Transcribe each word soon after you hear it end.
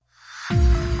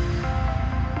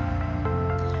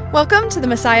Welcome to the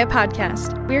Messiah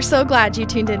Podcast. We are so glad you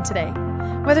tuned in today.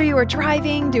 Whether you are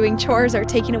driving, doing chores, or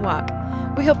taking a walk,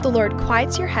 we hope the Lord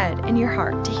quiets your head and your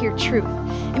heart to hear truth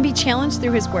and be challenged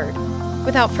through His Word.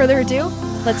 Without further ado,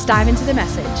 let's dive into the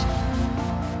message.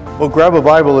 Well, grab a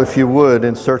Bible if you would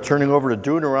and start turning over to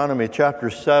Deuteronomy chapter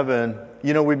 7.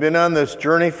 You know, we've been on this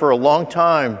journey for a long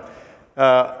time.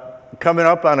 Coming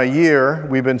up on a year,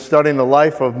 we've been studying the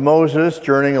life of Moses,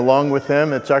 journeying along with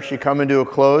him. It's actually coming to a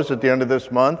close at the end of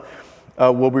this month.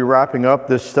 We'll be wrapping up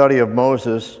this study of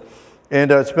Moses.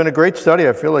 And it's been a great study.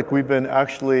 I feel like we've been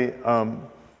actually,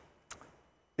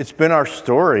 it's been our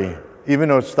story. Even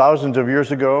though it's thousands of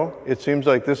years ago, it seems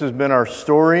like this has been our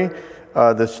story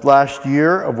this last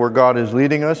year of where God is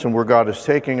leading us and where God is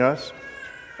taking us.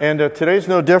 And today's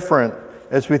no different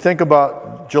as we think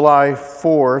about July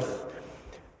 4th.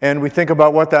 And we think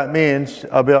about what that means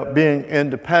about being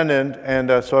independent.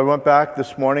 And so I went back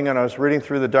this morning and I was reading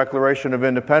through the Declaration of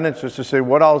Independence just to say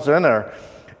what all's in there.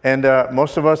 And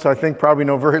most of us, I think, probably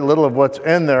know very little of what's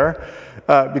in there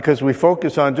because we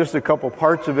focus on just a couple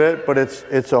parts of it. But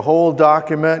it's a whole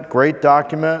document, great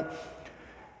document.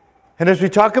 And as we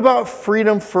talk about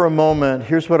freedom for a moment,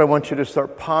 here's what I want you to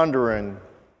start pondering.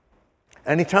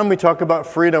 Anytime we talk about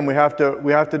freedom, we have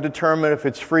to determine if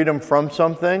it's freedom from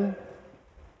something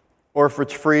or if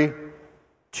it's free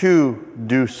to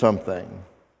do something.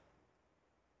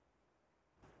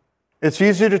 It's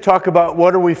easy to talk about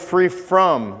what are we free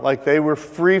from, like they were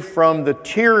free from the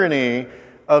tyranny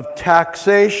of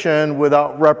taxation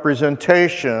without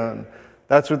representation.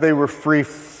 That's what they were free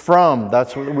from.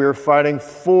 That's what we were fighting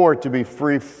for, to be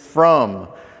free from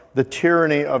the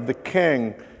tyranny of the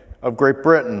king of Great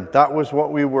Britain. That was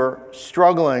what we were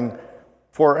struggling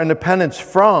for independence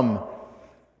from.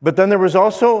 But then there was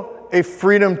also a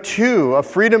freedom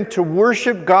to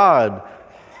worship God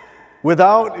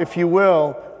without, if you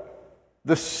will,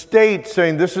 the state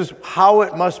saying this is how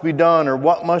it must be done or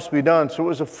what must be done. So it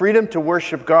was a freedom to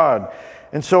worship God.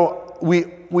 And so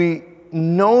we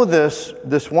know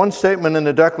this one statement in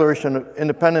the Declaration of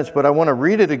Independence, but I want to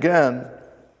read it again.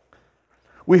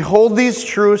 We hold these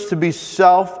truths to be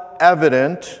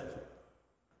self-evident,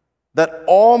 that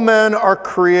all men are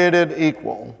created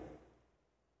equal,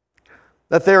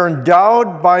 that they are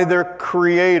endowed by their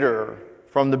Creator.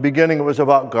 From the beginning, it was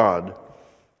about God.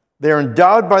 They are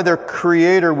endowed by their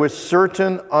Creator with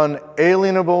certain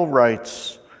unalienable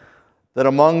rights, that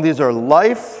among these are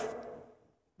life,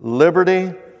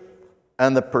 liberty,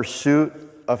 and the pursuit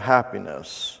of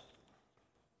happiness.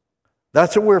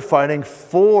 That's what we're fighting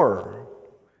for.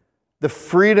 The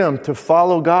freedom to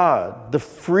follow God, the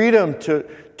freedom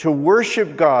to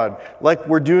worship God like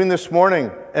we're doing this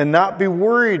morning and not be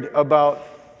worried about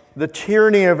the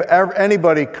tyranny of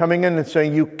anybody coming in and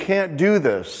saying, you can't do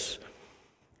this.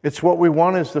 It's what we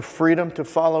want is the freedom to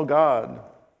follow God.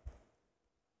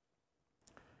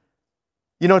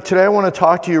 You know, today I want to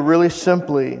talk to you really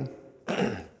simply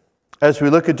as we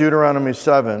look at Deuteronomy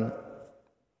 7,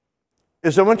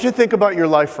 is I want you to think about your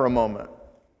life for a moment.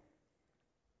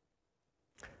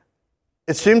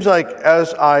 It seems like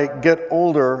as I get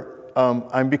older,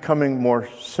 I'm becoming more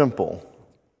simple.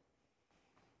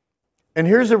 And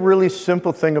here's a really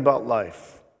simple thing about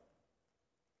life.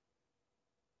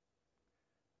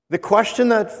 The question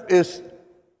that is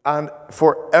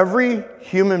for every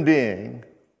human being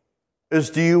is,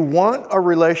 do you want a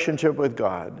relationship with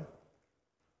God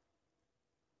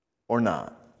or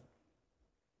not?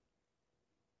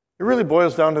 It really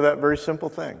boils down to that very simple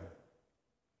thing.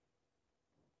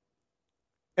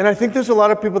 And I think there's a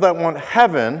lot of people that want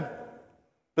heaven,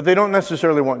 but they don't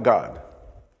necessarily want God.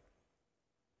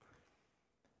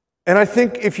 And I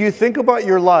think if you think about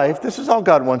your life, this is all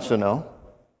God wants to know.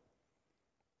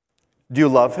 Do you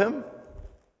love Him?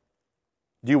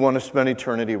 Do you want to spend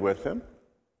eternity with Him?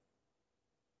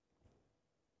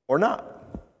 Or not?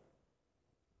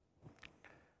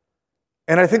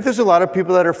 And I think there's a lot of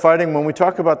people that are fighting when we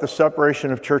talk about the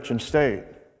separation of church and state.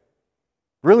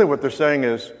 Really what they're saying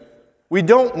is, we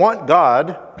don't want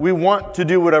God. We want to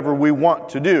do whatever we want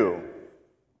to do.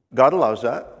 God allows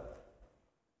that.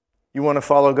 You want to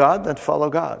follow God? Then follow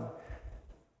God.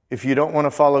 If you don't want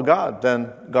to follow God,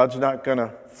 then God's not going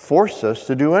to force us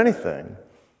to do anything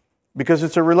because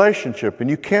it's a relationship, and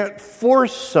you can't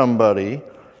force somebody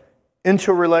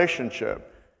into a relationship.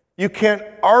 You can't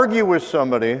argue with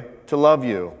somebody to love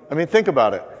you. I mean, think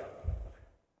about it.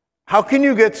 How can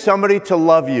you get somebody to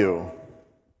love you?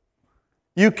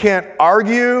 You can't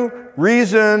argue,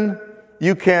 reason,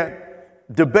 you can't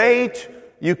debate,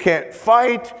 you can't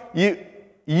fight,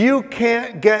 you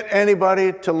can't get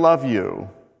anybody to love you.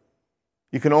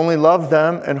 You can only love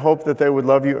them and hope that they would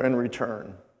love you in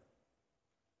return.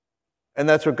 And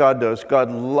that's what God does.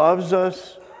 God loves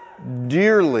us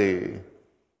dearly.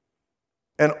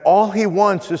 And all He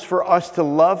wants is for us to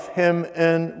love Him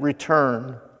in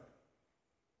return.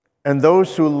 And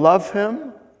those who love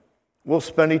Him will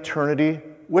spend eternity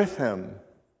with Him.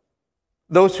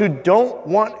 Those who don't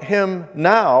want Him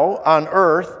now on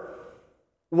earth,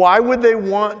 why would they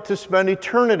want to spend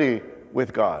eternity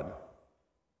with God?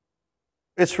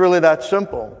 It's really that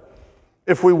simple.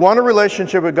 If we want a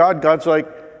relationship with God, God's like,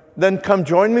 then come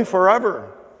join me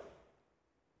forever.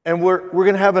 And we're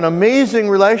going to have an amazing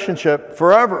relationship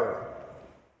forever.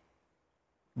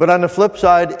 But on the flip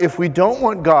side, if we don't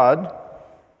want God,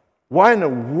 why in the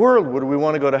world would we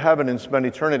want to go to heaven and spend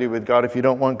eternity with God if you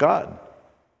don't want God?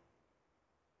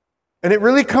 And it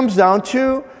really comes down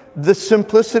to the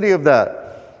simplicity of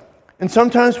that. And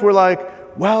sometimes we're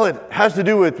like, well, it has to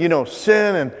do with,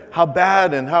 sin and how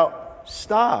bad and how...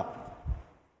 Stop.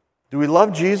 Do we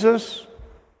love Jesus?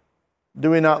 Do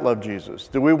we not love Jesus?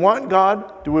 Do we want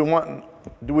God? Do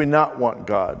we not want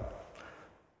God?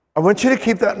 I want you to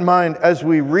keep that in mind as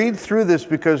we read through this,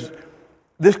 because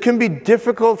this can be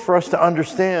difficult for us to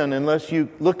understand unless you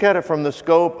look at it from the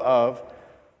scope of,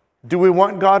 do we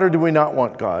want God or do we not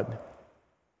want God?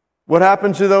 What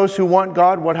happens to those who want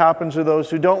God? What happens to those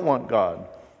who don't want God?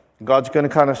 God's going to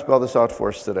kind of spell this out for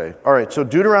us today. All right, so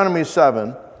Deuteronomy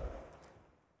 7.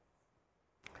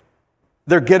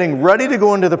 They're getting ready to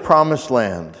go into the promised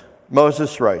land.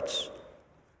 Moses writes,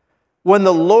 when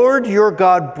the Lord your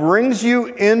God brings you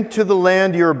into the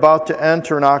land you're about to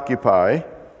enter and occupy,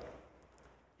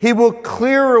 He will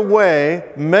clear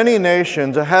away many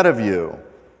nations ahead of you.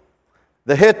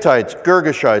 The Hittites,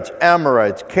 Girgashites,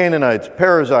 Amorites, Canaanites,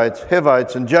 Perizzites,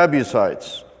 Hivites, and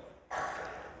Jebusites.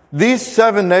 These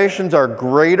 7 nations are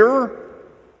greater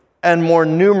and more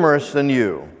numerous than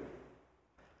you.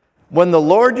 When the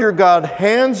Lord your God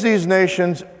hands these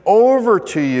nations over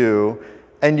to you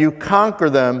and you conquer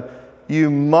them,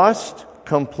 you must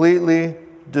completely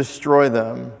destroy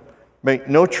them. Make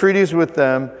no treaties with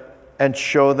them and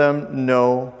show them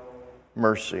no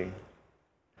mercy.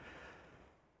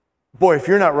 Boy, if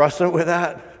you're not wrestling with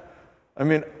that,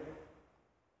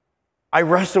 I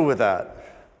wrestle with that.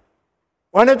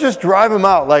 Why not just drive them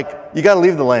out? Like, you got to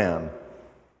leave the land.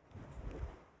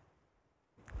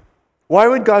 Why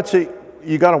would God say,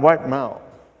 you got to wipe them out?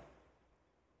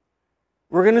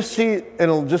 We're going to see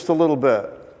in just a little bit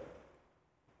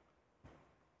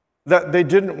that they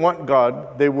didn't want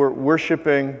God. They were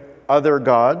worshiping other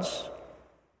gods.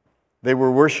 They were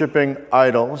worshiping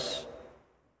idols.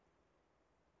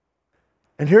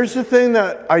 And here's the thing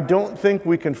that I don't think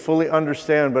we can fully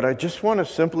understand, but I just want to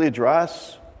simply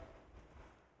address.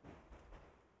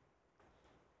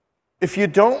 If you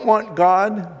don't want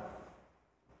God,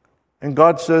 and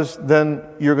God says, then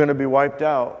you're going to be wiped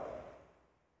out.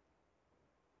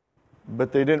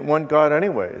 But they didn't want God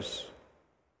anyways.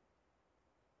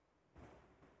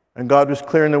 And God was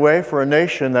clearing the way for a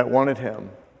nation that wanted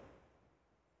Him.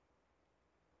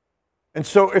 And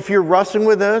so if you're wrestling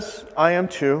with this, I am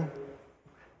too.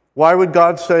 Why would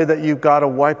God say that you've got to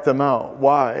wipe them out?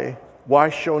 Why?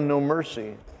 Why show no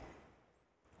mercy?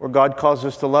 Or God calls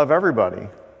us to love everybody.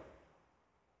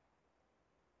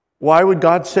 Why would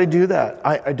God say do that?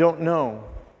 I don't know.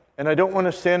 And I don't want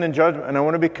to stand in judgment. And I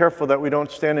want to be careful that we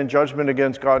don't stand in judgment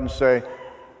against God and say,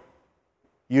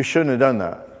 you shouldn't have done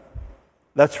that.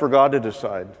 That's for God to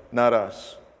decide, not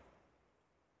us.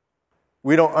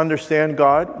 We don't understand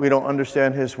God. We don't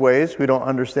understand His ways. We don't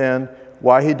understand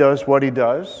why He does what He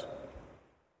does.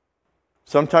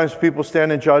 Sometimes people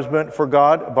stand in judgment for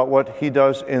God about what He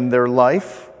does in their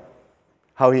life,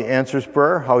 how He answers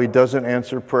prayer, how He doesn't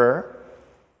answer prayer.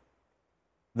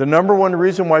 The number one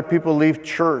reason why people leave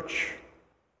church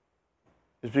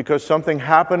is because something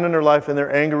happened in their life and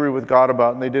they're angry with God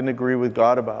about and they didn't agree with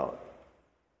God about.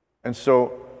 And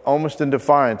so, almost in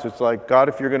defiance, it's like, God,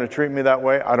 if you're going to treat me that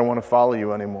way, I don't want to follow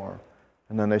you anymore.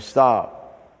 And then they stop.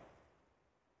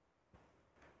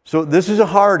 So this is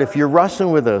hard if you're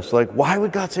wrestling with this. Like, why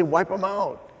would God say, wipe them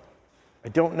out? I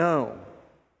don't know.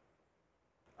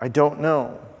 I don't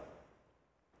know.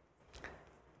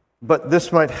 But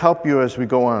this might help you as we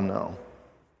go on now.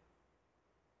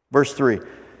 Verse 3.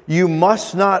 You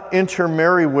must not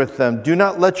intermarry with them. Do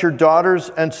not let your daughters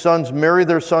and sons marry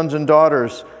their sons and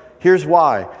daughters. Here's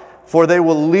why. For they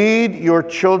will lead your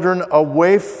children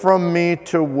away from me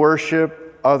to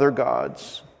worship other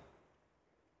gods.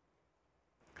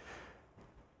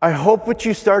 I hope what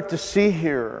you start to see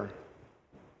here,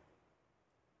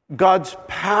 God's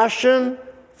passion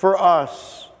for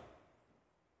us.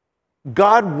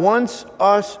 God wants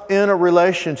us in a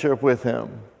relationship with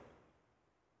Him.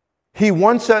 He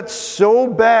wants that so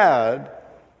bad,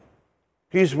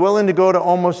 he's willing to go to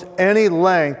almost any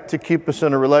length to keep us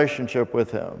in a relationship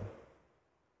with him.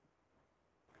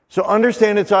 So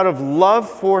understand it's out of love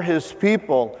for his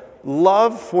people,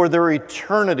 love for their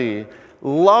eternity,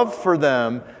 love for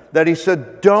them, that he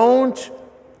said, don't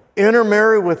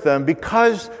intermarry with them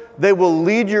because they will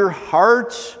lead your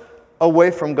hearts away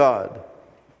from God.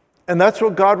 And that's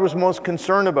what God was most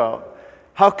concerned about.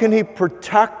 How can he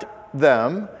protect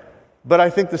them? But I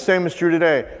think the same is true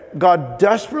today. God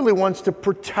desperately wants to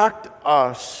protect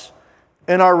us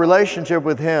in our relationship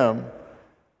with him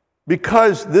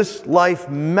because this life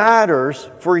matters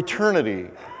for eternity.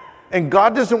 And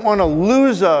God doesn't want to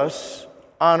lose us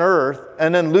on earth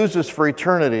and then lose us for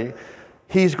eternity.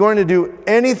 He's going to do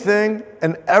anything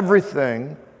and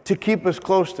everything to keep us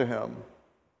close to him.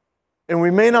 And we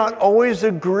may not always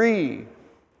agree,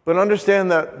 but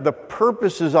understand that the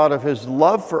purpose is out of his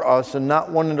love for us and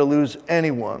not wanting to lose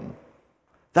anyone.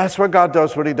 That's why God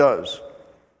does what he does.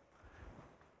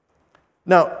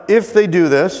 Now, if they do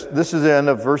this is the end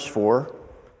of verse 4.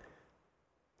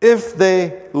 If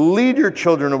they lead your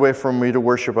children away from me to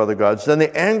worship other gods, then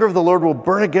the anger of the Lord will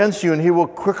burn against you and he will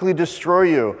quickly destroy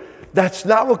you. That's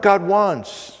not what God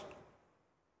wants.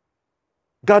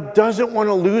 God doesn't want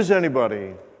to lose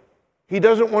anybody. He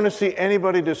doesn't want to see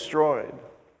anybody destroyed.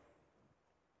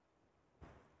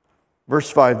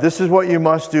 Verse 5, this is what you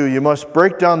must do. You must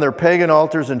break down their pagan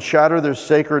altars and shatter their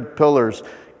sacred pillars,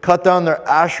 cut down their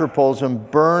Asherah poles and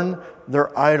burn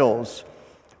their idols.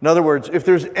 In other words, if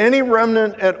there's any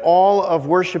remnant at all of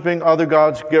worshiping other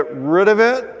gods, get rid of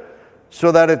it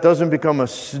so that it doesn't become a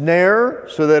snare,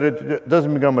 so that it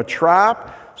doesn't become a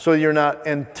trap, so you're not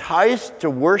enticed to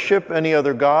worship any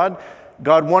other god.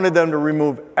 God wanted them to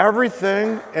remove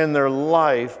everything in their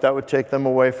life that would take them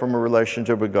away from a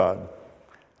relationship with God.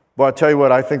 Well, I'll tell you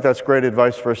what, I think that's great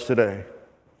advice for us today.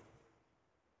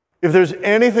 If there's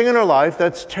anything in our life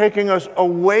that's taking us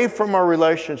away from our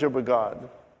relationship with God,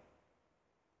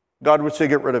 God would say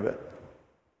get rid of it.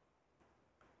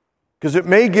 Because it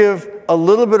may give a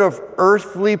little bit of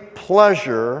earthly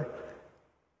pleasure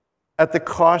at the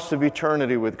cost of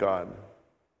eternity with God.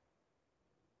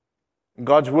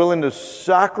 God's willing to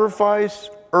sacrifice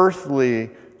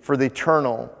earthly for the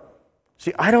eternal.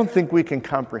 See, I don't think we can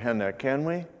comprehend that, can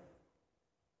we?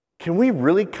 Can we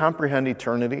really comprehend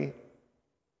eternity?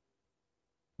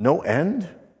 No end?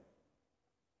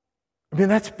 I mean,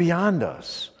 that's beyond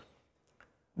us.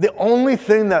 The only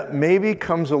thing that maybe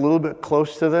comes a little bit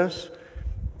close to this,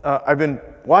 I've been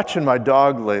watching my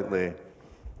dog lately,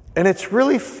 and it's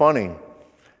really funny,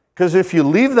 because if you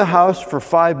leave the house for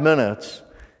 5 minutes,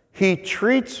 he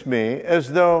treats me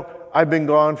as though I've been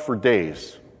gone for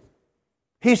days.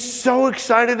 He's so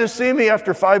excited to see me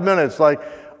after 5 minutes, like,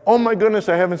 oh my goodness,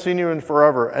 I haven't seen you in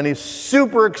forever, and he's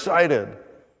super excited.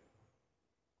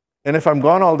 And if I'm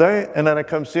gone all day and then I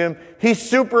come see him, he's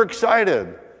super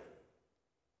excited.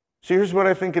 See, here's what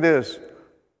I think it is.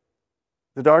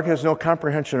 The dog has no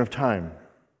comprehension of time.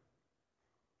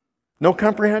 No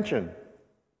comprehension.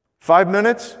 5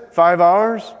 minutes, 5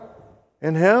 hours,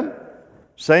 in him,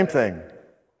 same thing.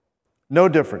 No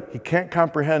different. He can't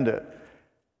comprehend it.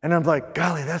 And I'm like,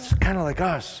 golly, that's kind of like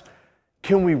us.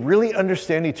 Can we really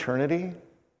understand eternity?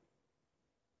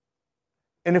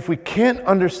 And if we can't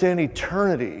understand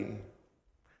eternity,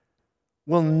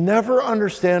 we'll never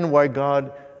understand why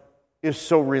God is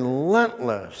so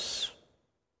relentless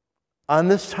on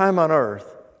this time on earth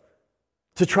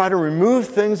to try to remove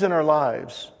things in our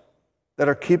lives that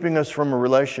are keeping us from a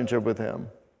relationship with him.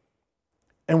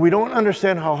 And we don't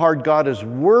understand how hard God is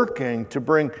working to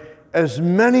bring as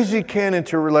many as he can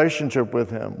into a relationship with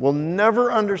him. We'll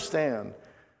never understand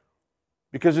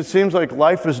because it seems like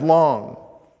life is long.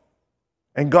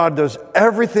 And God does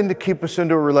everything to keep us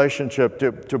into a relationship,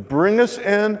 to bring us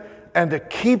in and to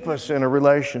keep us in a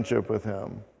relationship with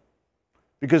him.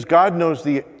 Because God knows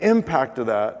the impact of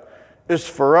that is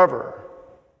forever.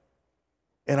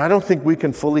 And I don't think we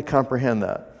can fully comprehend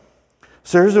that.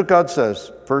 So here's what God says,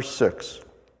 verse 6.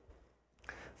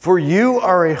 For you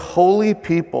are a holy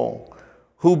people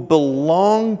who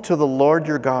belong to the Lord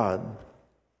your God.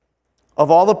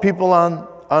 Of all the people on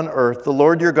earth, the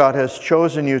Lord your God has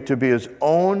chosen you to be his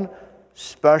own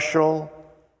special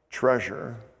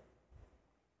treasure.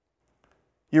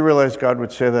 You realize God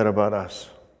would say that about us.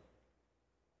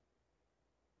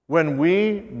 When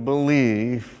we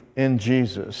believe in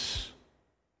Jesus,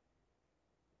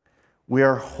 we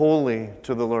are holy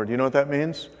to the Lord. You know what that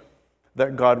means?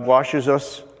 That God washes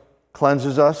us,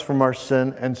 cleanses us from our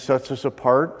sin, and sets us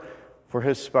apart for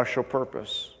his special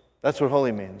purpose. That's what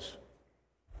holy means.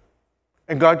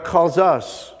 And God calls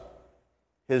us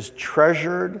his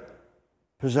treasured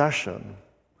possession.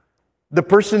 The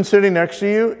person sitting next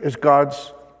to you is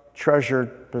God's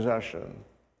treasured possession.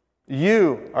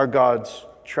 You are God's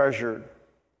treasured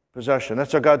possession.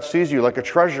 That's how God sees you, like a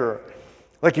treasure.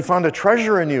 Like he found a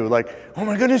treasure in you. Like, oh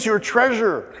my goodness, you're a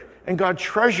treasure. And God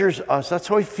treasures us. That's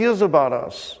how he feels about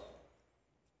us.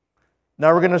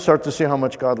 Now we're going to start to see how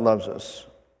much God loves us.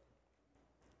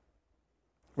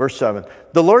 Verse 7.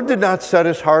 The Lord did not set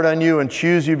his heart on you and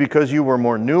choose you because you were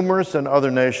more numerous than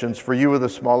other nations, for you were the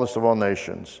smallest of all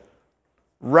nations.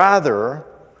 Rather,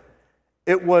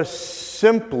 it was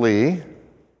simply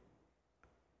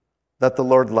that the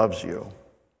Lord loves you.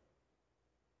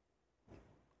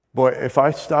 Boy, if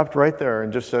I stopped right there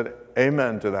and just said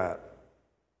amen to that,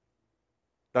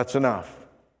 that's enough.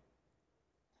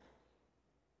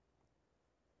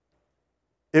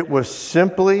 It was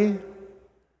simply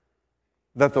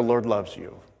that the Lord loves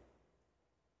you.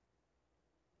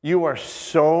 You are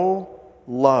so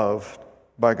loved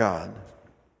by God.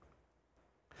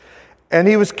 And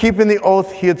he was keeping the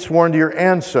oath he had sworn to your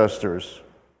ancestors.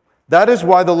 That is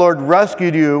why the Lord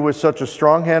rescued you with such a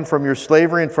strong hand from your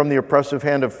slavery and from the oppressive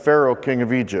hand of Pharaoh, king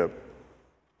of Egypt.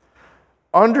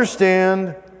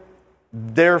 Understand,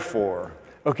 therefore.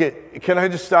 Okay, can I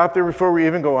just stop there before we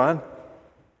even go on?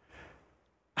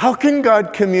 How can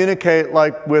God communicate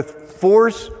like with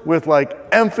force, with like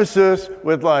emphasis,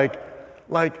 with like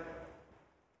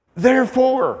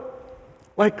therefore?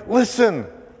 Like, listen.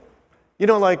 You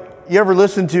know, like, you ever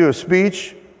listen to a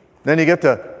speech, then you get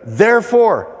to,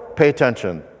 therefore, pay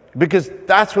attention. Because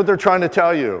that's what they're trying to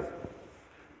tell you.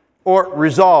 Or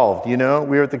resolved, you know.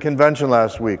 We were at the convention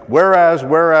last week. Whereas.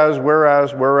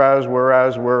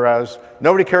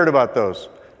 Nobody cared about those.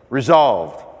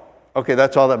 Resolved. Okay,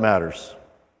 that's all that matters.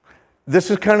 This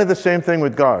is kind of the same thing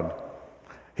with God.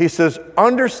 He says,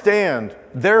 understand,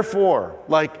 therefore,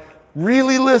 like,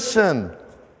 really listen,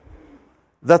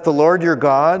 that the Lord your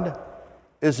God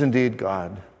is indeed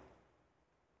God.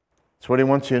 That's what he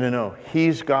wants you to know.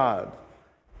 He's God,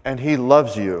 and he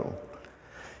loves you.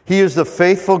 He is the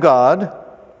faithful God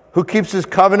who keeps his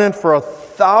covenant for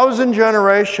 1,000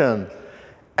 generations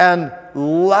and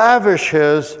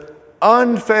lavishes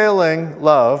unfailing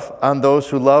love on those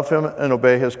who love him and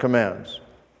obey his commands.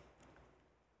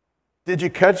 Did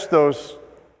you catch those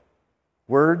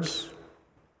words?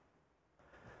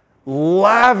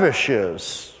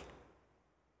 Lavishes.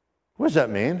 What does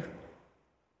that mean?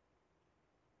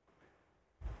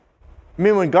 I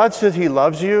mean, when God says he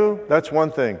loves you, that's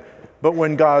one thing. But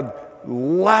when God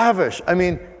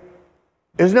isn't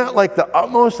that like the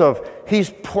utmost of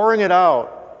he's pouring it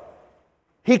out?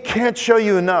 He can't show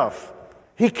you enough.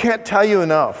 He can't tell you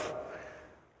enough.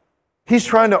 He's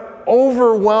trying to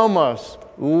overwhelm us,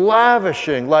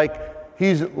 lavishing, like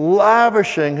he's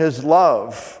lavishing his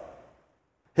love,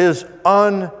 his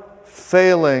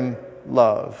unfailing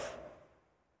love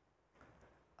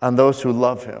on those who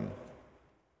love him.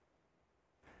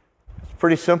 It's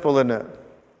pretty simple, isn't it?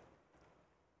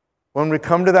 When we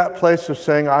come to that place of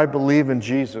saying, I believe in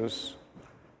Jesus,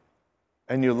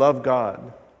 and you love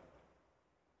God,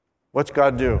 what's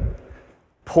God do?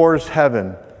 Pours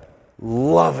heaven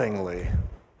lovingly.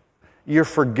 You're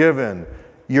forgiven.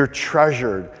 You're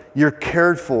treasured. You're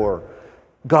cared for.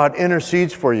 God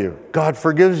intercedes for you. God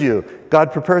forgives you.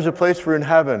 God prepares a place for you in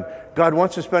heaven. God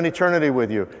wants to spend eternity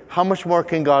with you. How much more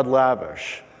can God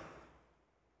lavish?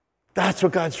 That's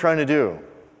what God's trying to do.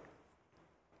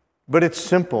 But it's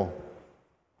simple.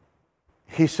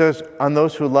 He says, on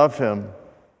those who love him.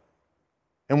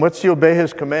 And what's to obey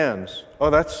his commands? Oh,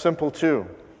 that's simple too.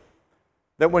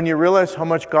 That when you realize how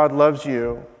much God loves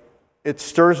you, it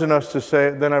stirs in us to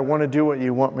say, then I want to do what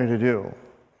you want me to do.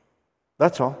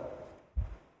 That's all.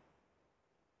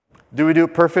 Do we do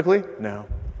it perfectly? No.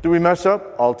 Do we mess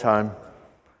up? All time.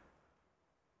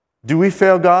 Do we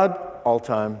fail God? All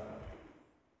time.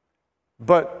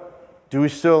 But do we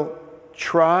still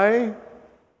try?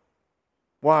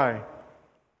 Why?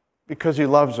 Because he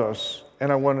loves us,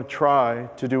 and I want to try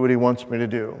to do what he wants me to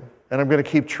do. And I'm going to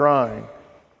keep trying.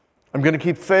 I'm going to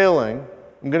keep failing.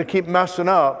 I'm going to keep messing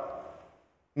up.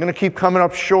 I'm going to keep coming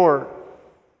up short.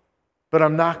 But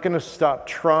I'm not going to stop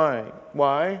trying.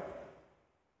 Why?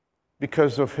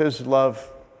 Because of his love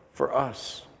for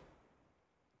us.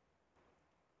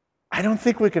 I don't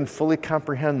think we can fully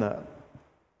comprehend that.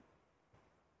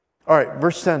 All right,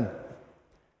 verse 10.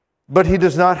 But he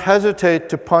does not hesitate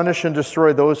to punish and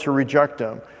destroy those who reject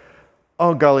him.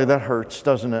 Oh, golly, that hurts,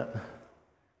 doesn't it?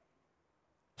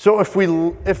 So if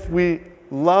we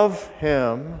love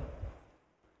him,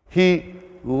 he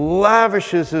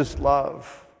lavishes his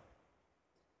love.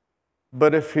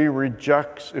 But if we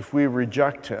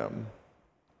reject him,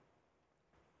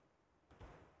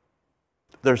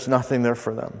 There's nothing there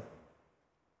for them.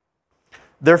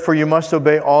 Therefore, you must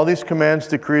obey all these commands,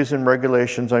 decrees, and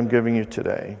regulations I'm giving you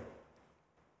today.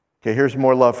 Okay, here's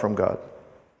more love from God.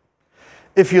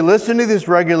 If you listen to these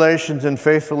regulations and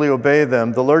faithfully obey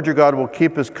them, the Lord your God will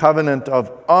keep his covenant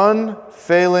of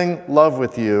unfailing love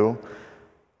with you,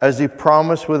 as he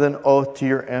promised with an oath to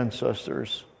your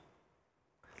ancestors.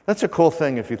 That's a cool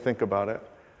thing if you think about it.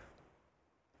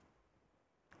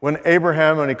 When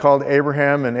he called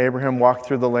Abraham and Abraham walked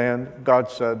through the land, God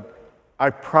said,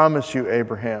 I promise you,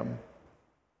 Abraham,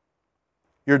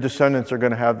 your descendants are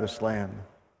going to have this land.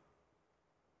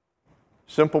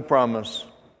 Simple promise.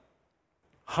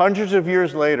 Hundreds of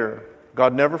years later,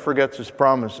 God never forgets his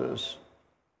promises,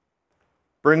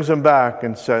 brings them back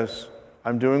and says,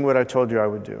 I'm doing what I told you I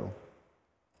would do.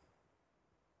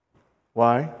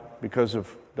 Why? Because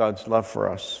of God's love for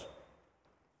us.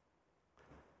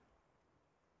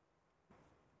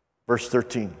 Verse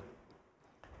 13.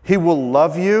 He will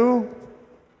love you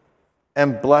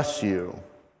and bless you,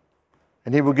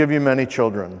 and he will give you many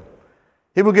children.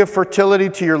 He will give fertility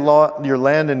to your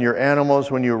land and your animals.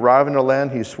 When you arrive in the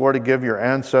land he swore to give your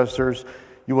ancestors,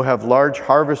 you will have large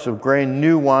harvests of grain,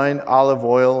 new wine, olive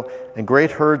oil, and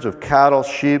great herds of cattle,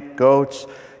 sheep, goats.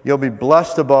 You'll be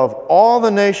blessed above all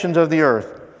the nations of the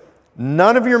earth.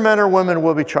 None of your men or women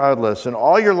will be childless, and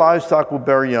all your livestock will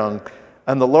bear young,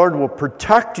 and the Lord will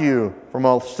protect you from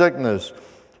all sickness.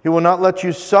 He will not let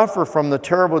you suffer from the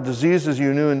terrible diseases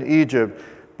you knew in Egypt,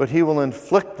 but he will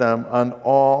inflict them on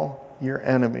all your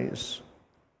enemies.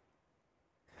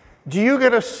 Do you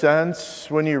get a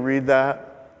sense when you read that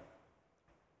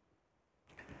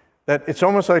it's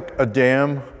almost like a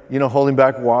dam, holding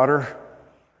back water?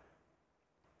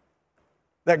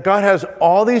 That God has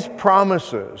all these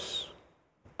promises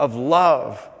of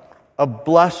love, of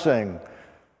blessing.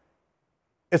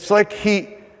 It's like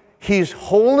he's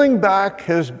holding back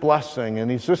his blessing,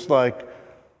 and he's just like,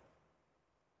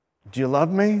 do you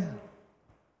love me?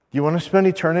 Do you want to spend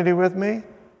eternity with me?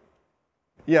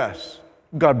 Yes.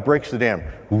 God breaks the dam.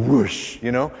 Whoosh,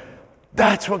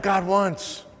 That's what God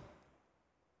wants.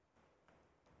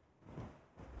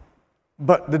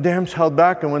 But the dam's held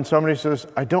back, and when somebody says,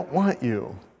 I don't want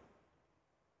you,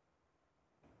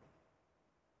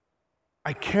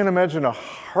 I can't imagine a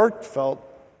heartfelt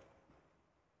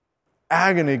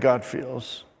agony God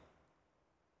feels.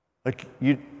 Like,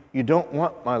 you don't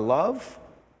want my love?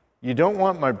 You don't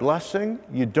want my blessing?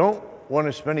 You don't want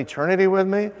to spend eternity with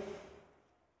me?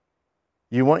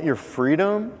 You want your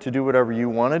freedom to do whatever you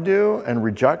want to do and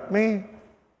reject me?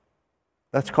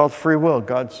 That's called free will.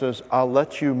 God says, I'll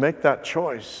let you make that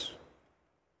choice.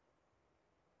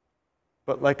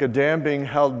 But like a dam being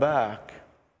held back,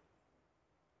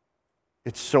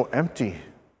 it's so empty.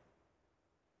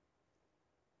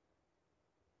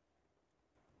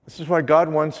 This is why God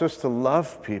wants us to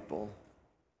love people.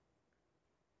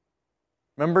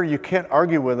 Remember, you can't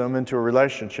argue with them into a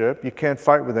relationship. You can't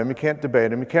fight with them. You can't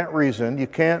debate them. You can't reason. You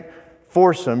can't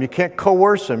force them. You can't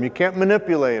coerce them. You can't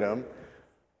manipulate them.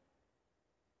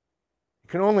 You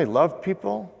can only love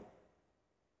people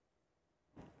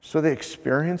so they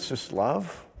experience this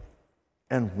love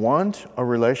and want a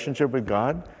relationship with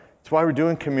God. That's why we're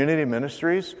doing community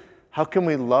ministries. How can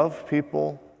we love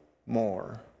people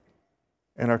more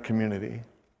in our community?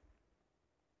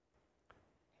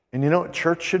 And you know what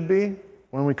church should be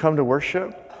when we come to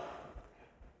worship?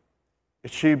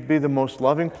 It should be the most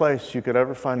loving place you could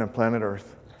ever find on planet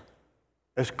Earth.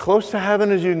 As close to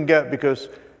heaven as you can get, because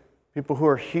people who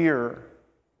are here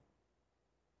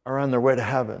are on their way to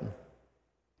heaven.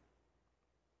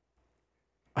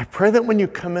 I pray that when you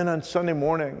come in on Sunday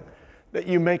morning, that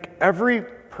you make every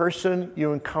person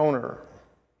you encounter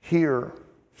here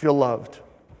feel loved.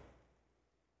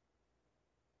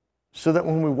 So that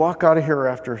when we walk out of here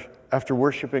after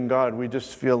worshiping God, we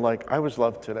just feel like, I was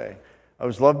loved today. I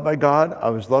was loved by God.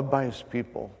 I was loved by his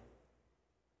people.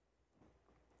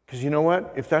 Because you know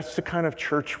what? If that's the kind of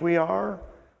church we are,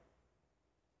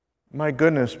 my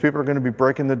goodness, people are going to be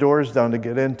breaking the doors down to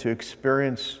get in to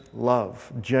experience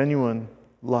love, genuine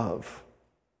love.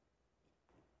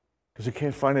 Because you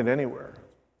can't find it anywhere.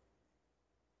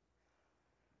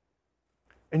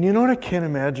 And you know what I can't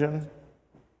imagine?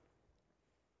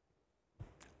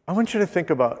 I want you to think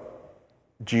about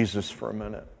Jesus for a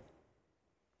minute.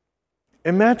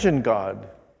 Imagine God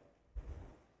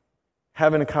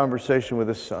having a conversation with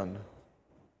his son.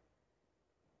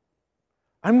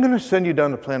 I'm going to send you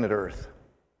down to planet Earth.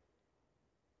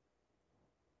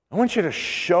 I want you to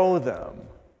show them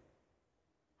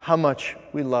how much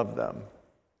we love them.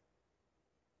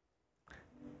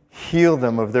 Heal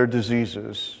them of their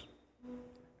diseases.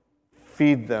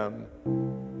 Feed them.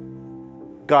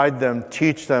 guide them,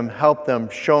 teach them, help them,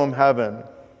 show them heaven.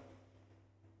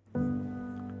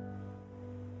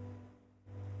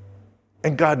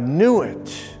 And God knew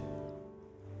it.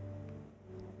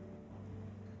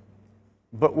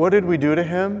 But what did we do to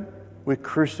him? We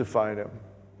crucified him.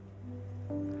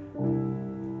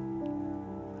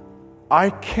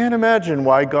 I can't imagine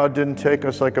why God didn't take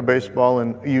us like a baseball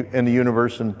in the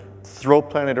universe and throw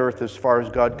planet Earth as far as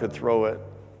God could throw it.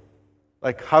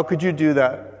 Like, how could you do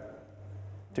that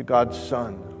to God's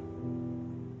Son?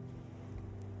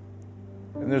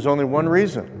 And there's only one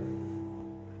reason.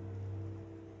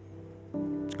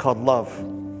 It's called love.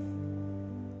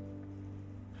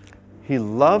 He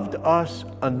loved us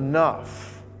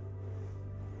enough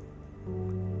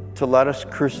to let us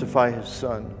crucify his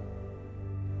Son.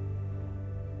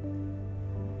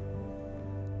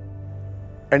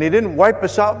 And he didn't wipe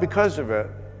us out because of it.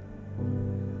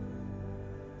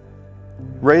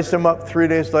 Raised him up 3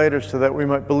 days later so that we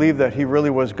might believe that he really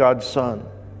was God's Son.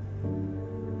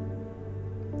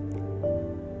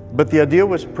 But the idea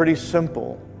was pretty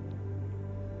simple.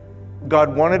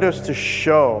 God wanted us to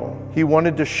show, he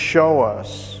wanted to show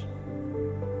us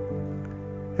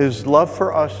his love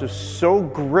for us is so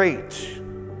great,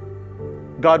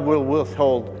 God will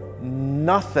withhold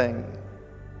nothing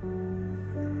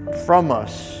from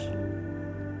us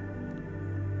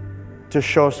to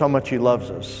show us how much he loves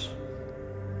us.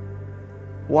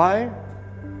 Why?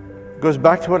 It goes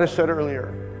back to what I said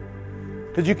earlier.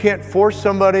 Because you can't force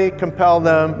somebody, compel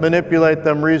them, manipulate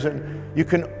them, reason. You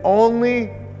can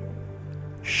only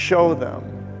show them.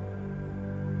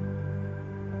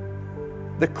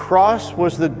 The cross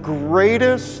was the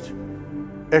greatest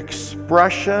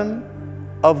expression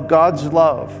of God's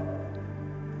love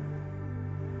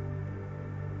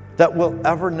that we'll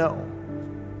ever know.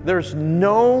 There's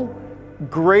no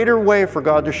greater way for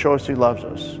God to show us he loves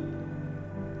us.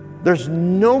 There's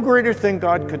no greater thing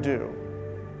God could do.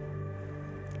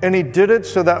 And he did it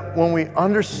so that when we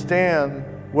understand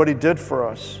what he did for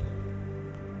us,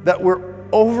 that we're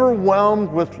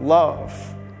overwhelmed with love,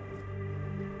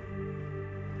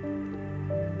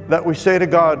 that we say to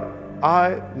God,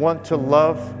 I want to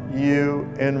love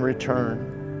you in return.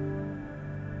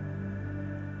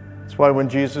 That's why when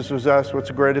Jesus was asked, what's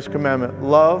the greatest commandment?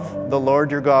 Love the Lord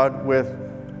your God with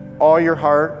all your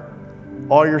heart,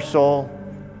 all your soul,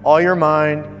 all your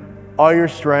mind, all your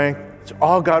strength. It's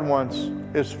all God wants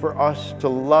is for us to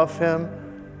love him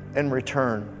in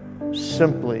return,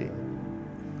 simply.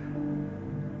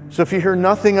 So if you hear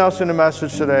nothing else in the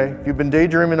message today, if you've been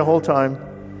daydreaming the whole time,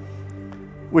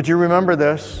 would you remember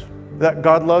this? That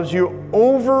God loves you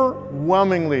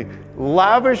overwhelmingly,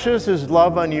 lavishes his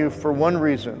love on you for one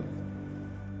reason,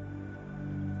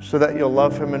 so that you'll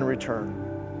love him in return.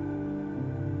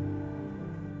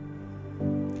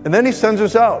 And then he sends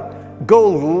us out. Go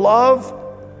love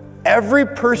every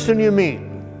person you meet.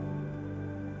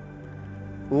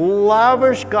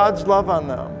 Lavish God's love on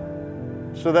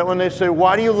them, so that when they say,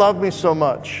 why do you love me so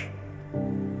much?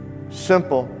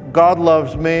 Simple. God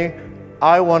loves me.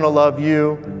 I want to love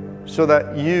you so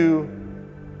that you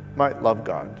might love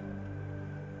God.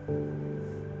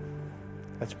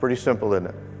 That's pretty simple, isn't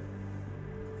it?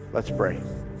 Let's pray.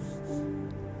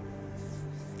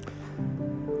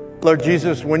 Lord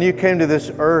Jesus, when you came to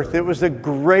this earth, it was the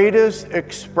greatest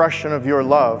expression of your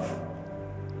love.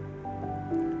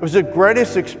 It was the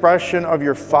greatest expression of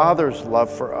your Father's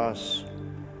love for us.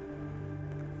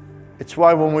 It's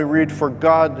why when we read, for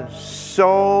God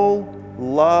so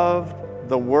loved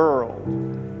the world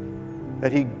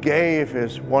that he gave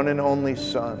his one and only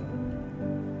Son.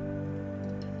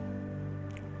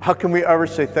 How can we ever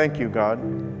say thank you, God?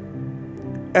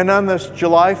 And on this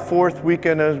July 4th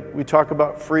weekend, as we talk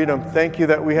about freedom, thank you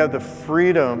that we have the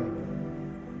freedom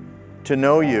to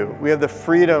know you. We have the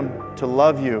freedom to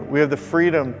love you. We have the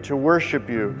freedom to worship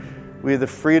you. We have the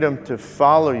freedom to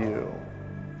follow you.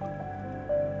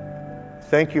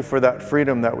 Thank you for that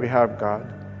freedom that we have,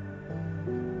 God.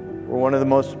 We're one of the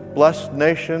most blessed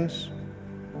nations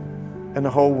in the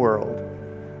whole world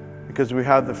because we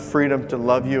have the freedom to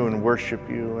love you and worship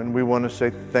you, and we want to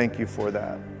say thank you for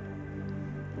that.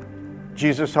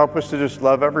 Jesus, help us to just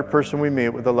love every person we meet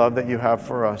with the love that you have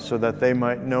for us so that they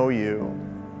might know you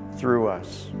through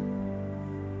us.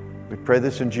 We pray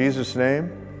this in Jesus'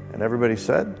 name, and everybody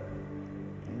said,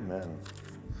 amen.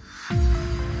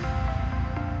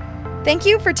 Thank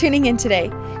you for tuning in today.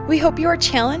 We hope you are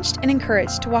challenged and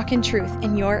encouraged to walk in truth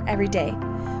in your everyday.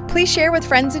 Please share with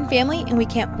friends and family, and we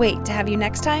can't wait to have you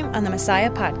next time on the Messiah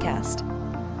Podcast.